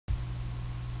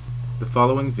The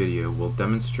following video will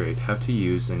demonstrate how to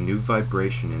use a new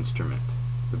vibration instrument,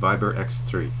 the Vibra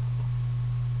X3.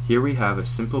 Here we have a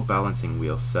simple balancing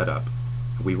wheel set up,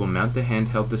 and we will mount the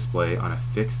handheld display on a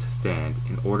fixed stand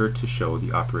in order to show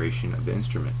the operation of the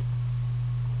instrument.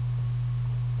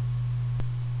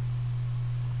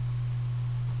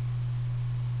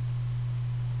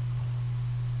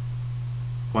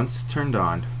 Once turned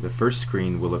on, the first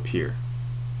screen will appear.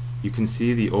 You can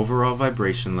see the overall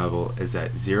vibration level is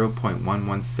at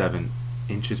 0.117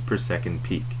 inches per second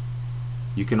peak.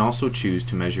 You can also choose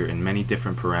to measure in many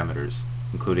different parameters,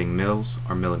 including mils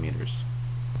or millimeters.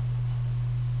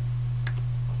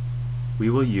 We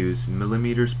will use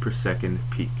millimeters per second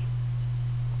peak.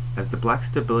 As the black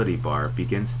stability bar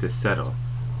begins to settle,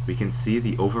 we can see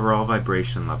the overall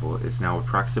vibration level is now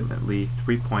approximately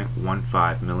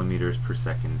 3.15 millimeters per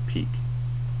second peak.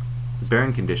 The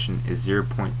bearing condition is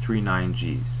 0.39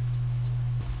 Gs.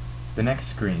 The next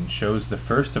screen shows the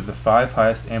first of the 5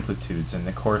 highest amplitudes and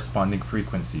the corresponding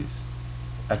frequencies.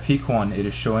 At peak 1, it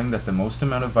is showing that the most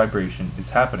amount of vibration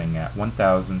is happening at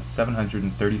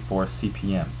 1734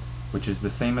 CPM, which is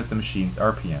the same as the machine's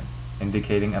RPM,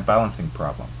 indicating a balancing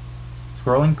problem.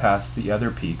 Scrolling past the other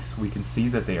peaks, we can see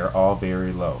that they are all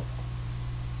very low.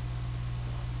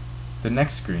 The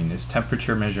next screen is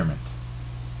temperature measurement.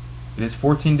 It is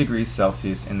 14 degrees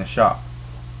Celsius in the shop,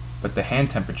 but the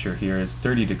hand temperature here is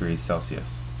 30 degrees Celsius.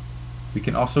 We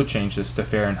can also change this to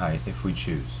Fahrenheit if we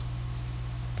choose.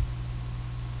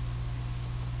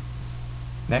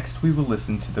 Next, we will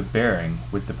listen to the bearing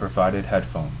with the provided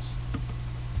headphones.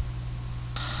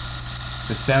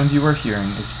 The sound you are hearing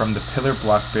is from the pillar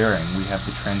block bearing we have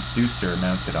the transducer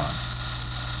mounted on.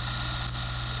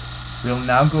 We'll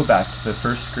now go back to the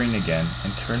first screen again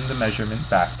and turn the measurement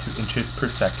back to inches per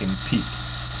second peak,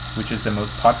 which is the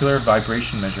most popular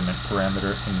vibration measurement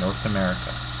parameter in North America.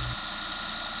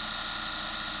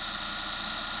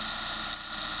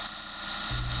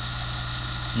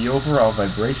 The overall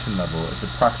vibration level is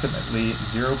approximately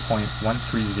 0.130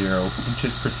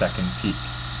 inches per second peak,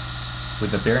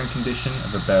 with a bearing condition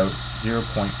of about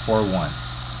 0.41.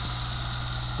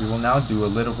 We will now do a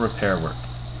little repair work.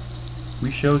 We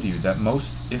showed you that most,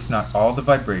 if not all, the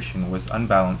vibration was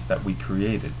unbalanced that we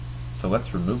created, so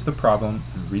let's remove the problem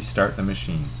and restart the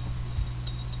machine.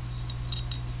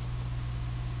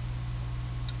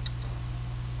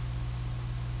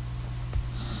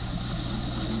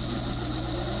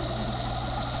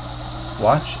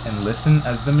 Watch and listen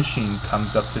as the machine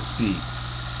comes up to speed.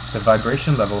 The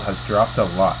vibration level has dropped a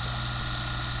lot.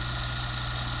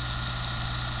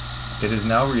 It is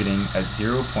now reading at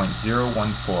 0.014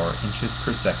 inches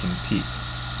per second peak,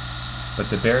 but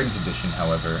the bearing condition,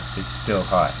 however, is still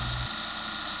high.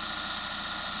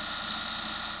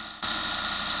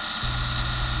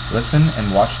 Listen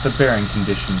and watch the bearing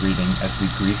condition reading as we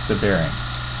grease the bearing.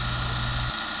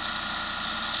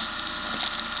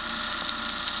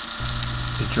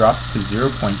 It drops to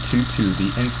 0.22 the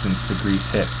instant the grease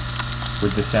hits,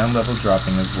 with the sound level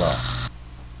dropping as well.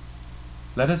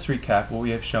 Let us recap what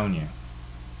we have shown you.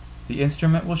 The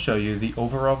instrument will show you the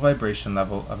overall vibration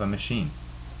level of a machine.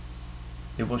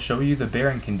 It will show you the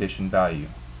bearing condition value.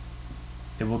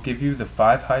 It will give you the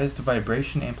 5 highest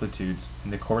vibration amplitudes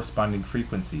and the corresponding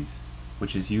frequencies,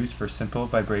 which is used for simple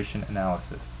vibration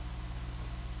analysis.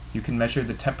 You can measure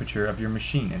the temperature of your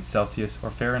machine in Celsius or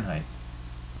Fahrenheit.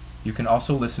 You can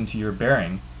also listen to your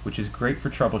bearing, which is great for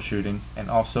troubleshooting and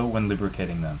also when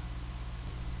lubricating them.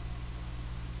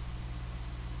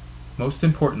 Most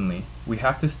importantly, we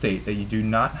have to state that you do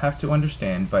not have to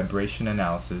understand vibration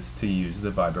analysis to use the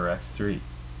Vibra X3.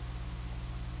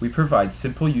 We provide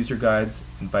simple user guides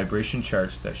and vibration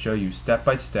charts that show you step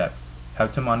by step how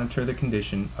to monitor the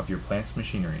condition of your plant's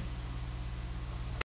machinery.